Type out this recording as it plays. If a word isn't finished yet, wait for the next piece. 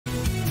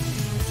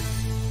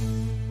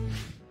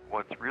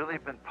what's really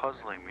been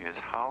puzzling me is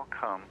how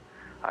come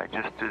I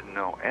just didn't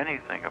know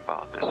anything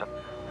about this.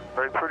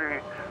 I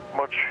pretty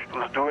much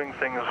was doing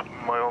things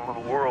in my own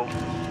little world.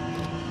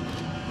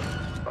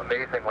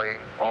 Amazingly,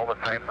 all the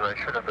times that I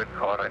should have been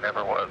caught, I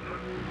never was.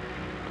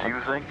 Do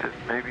you think that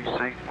maybe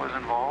Satan was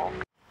involved?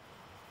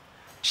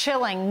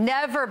 Chilling,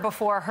 never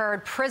before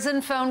heard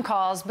prison phone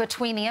calls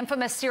between the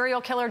infamous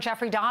serial killer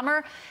Jeffrey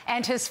Dahmer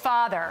and his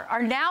father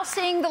are now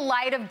seeing the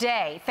light of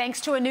day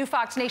thanks to a new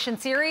Fox Nation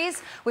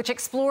series which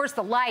explores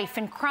the life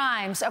and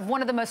crimes of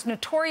one of the most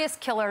notorious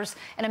killers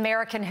in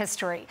American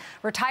history.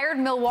 Retired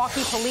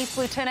Milwaukee Police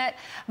Lieutenant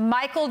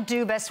Michael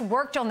Dubis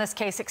worked on this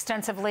case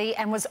extensively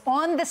and was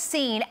on the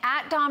scene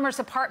at Dahmer's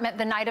apartment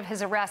the night of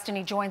his arrest, and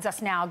he joins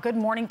us now. Good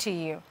morning to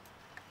you.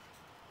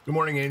 Good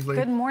morning, Ainsley.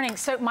 Good morning.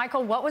 So,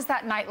 Michael, what was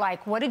that night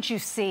like? What did you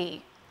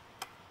see?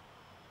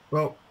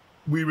 Well,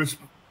 we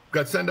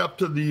got sent up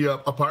to the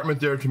apartment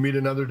there to meet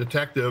another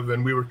detective,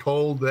 and we were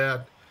told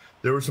that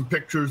there were some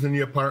pictures in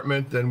the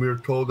apartment, and we were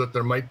told that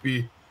there might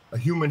be a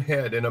human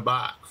head in a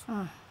box.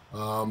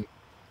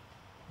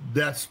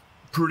 That's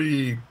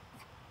pretty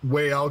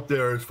way out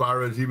there as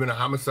far as even a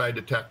homicide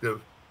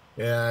detective.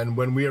 And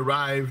when we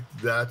arrived,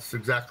 that's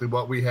exactly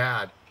what we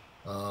had.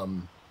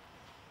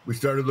 We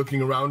started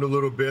looking around a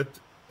little bit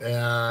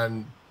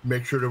and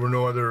make sure there were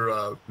no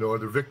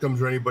other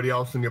victims or anybody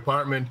else in the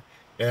apartment.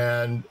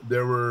 And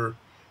there were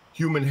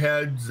human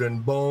heads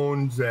and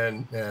bones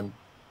and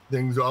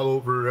things all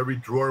over every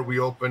drawer we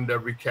opened,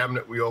 every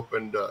cabinet we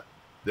opened.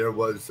 There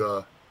was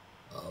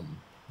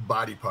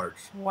body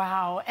parts.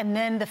 Wow. And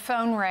then the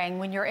phone rang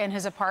when you're in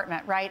his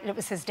apartment, right? It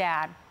was his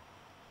dad.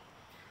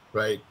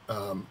 Right.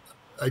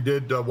 I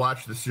did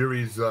watch the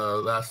series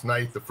last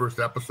night, the first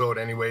episode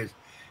anyways.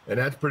 And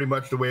that's pretty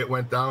much the way it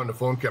went down. The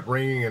phone kept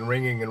ringing and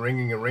ringing and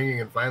ringing and ringing.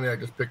 And finally, I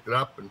just picked it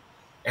up and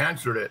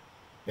answered it.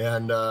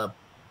 And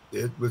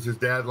it was his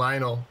dad,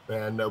 Lionel.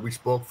 And we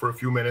spoke for a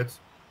few minutes.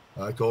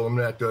 I told him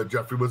that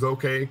Jeffrey was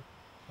okay,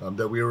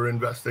 that we were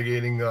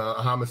investigating a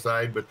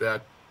homicide, but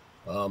that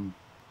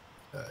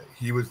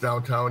he was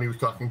downtown. He was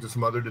talking to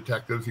some other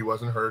detectives. He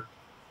wasn't hurt.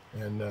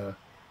 And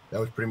that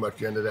was pretty much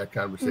the end of that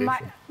conversation.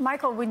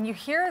 Michael, when you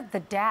hear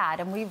the dad,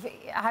 and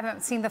I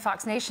haven't seen the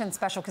Fox Nation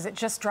special because it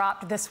just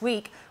dropped this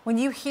week. When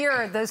you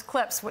hear those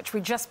clips, which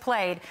we just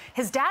played,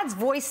 his dad's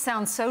voice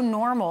sounds so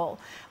normal.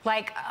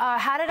 Like,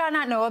 how did I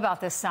not know about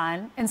this,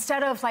 son?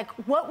 Instead of like,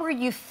 what were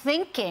you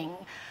thinking?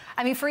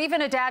 I mean, for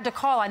even a dad to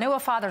call, I know a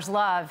father's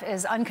love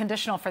is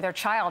unconditional for their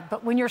child,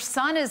 but when your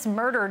son has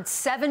murdered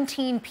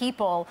 17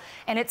 people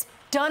and it's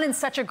done in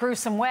such a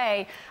gruesome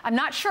way, I'm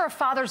not sure a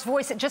father's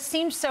voice, it just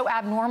seems so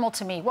abnormal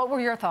to me. What were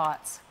your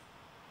thoughts?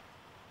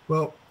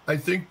 Well, I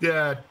think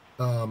that,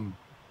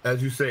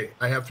 as you say,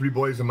 I have 3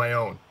 boys of my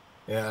own.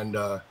 And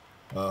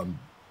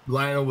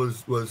Lionel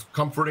was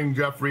comforting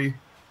Jeffrey,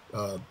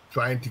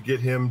 trying to get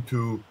him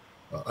to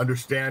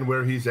understand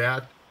where he's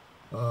at.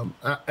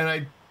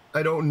 And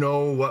I don't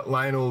know what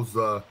Lionel's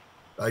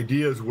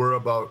ideas were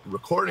about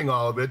recording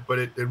all of it, but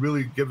it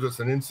really gives us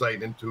an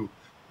insight into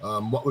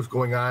what was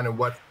going on and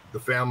what the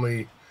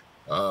family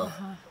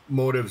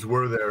motives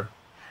were there.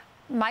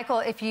 Michael,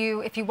 if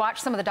you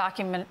watch some of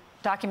the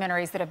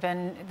documentaries that have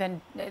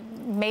been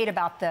made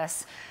about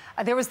this,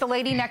 there was the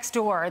lady next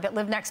door that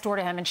lived next door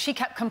to him, and she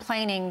kept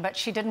complaining, but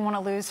she didn't want to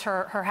lose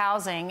her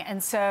housing,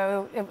 and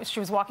so she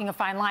was walking a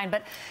fine line.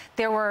 But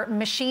there were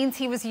machines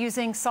he was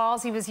using,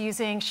 saws he was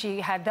using.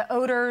 She had the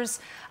odors.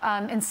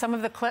 In some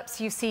of the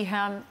clips, you see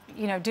him,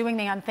 doing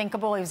the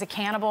unthinkable. He was a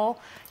cannibal.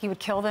 He would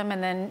kill them,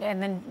 and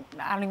then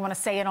I don't even want to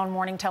say it on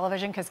morning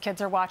television because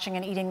kids are watching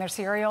and eating their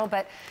cereal.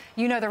 But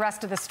you know the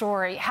rest of the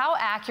story. How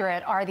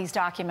accurate are these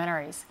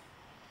documentaries?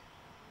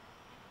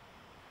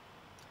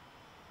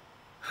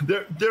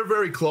 They're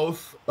very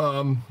close.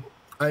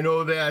 I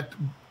know that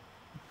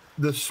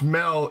the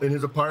smell in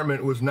his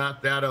apartment was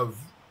not that of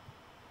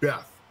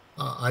death.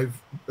 Was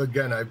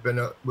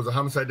a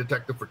homicide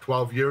detective for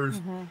 12 years.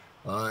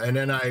 And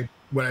then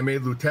when I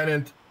made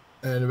lieutenant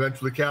and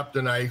eventually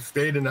captain, I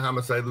stayed in the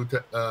homicide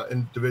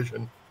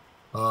division.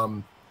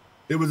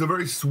 It was a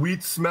very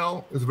sweet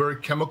smell. It was a very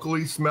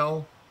chemically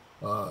smell.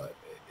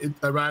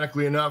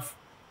 Ironically enough,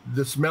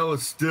 the smell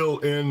is still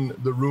in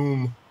the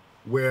room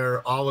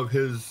where all of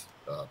his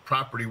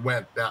property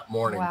went that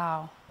morning.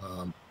 Wow.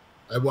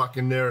 I walk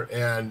in there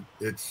and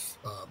it's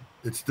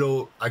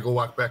still, I go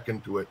walk back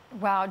into it.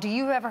 Wow. Do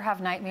you ever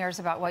have nightmares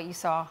about what you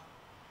saw?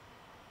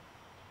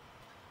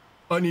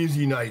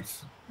 Uneasy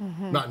nights,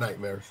 not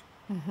nightmares.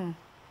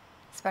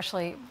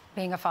 Especially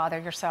being a father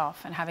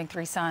yourself and having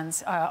 3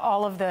 sons.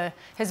 All of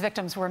his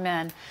victims were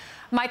men.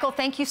 Michael,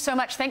 thank you so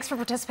much. Thanks for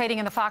participating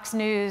in the Fox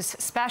News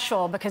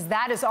special, because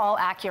that is all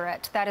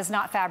accurate. That is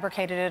not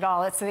fabricated at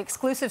all. It's the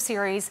exclusive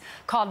series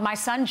called My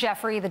Son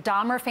Jeffrey, The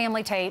Dahmer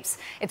Family Tapes.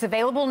 It's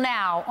available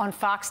now on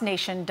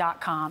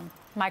foxnation.com.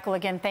 Michael,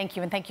 again, thank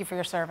you, and thank you for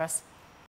your service.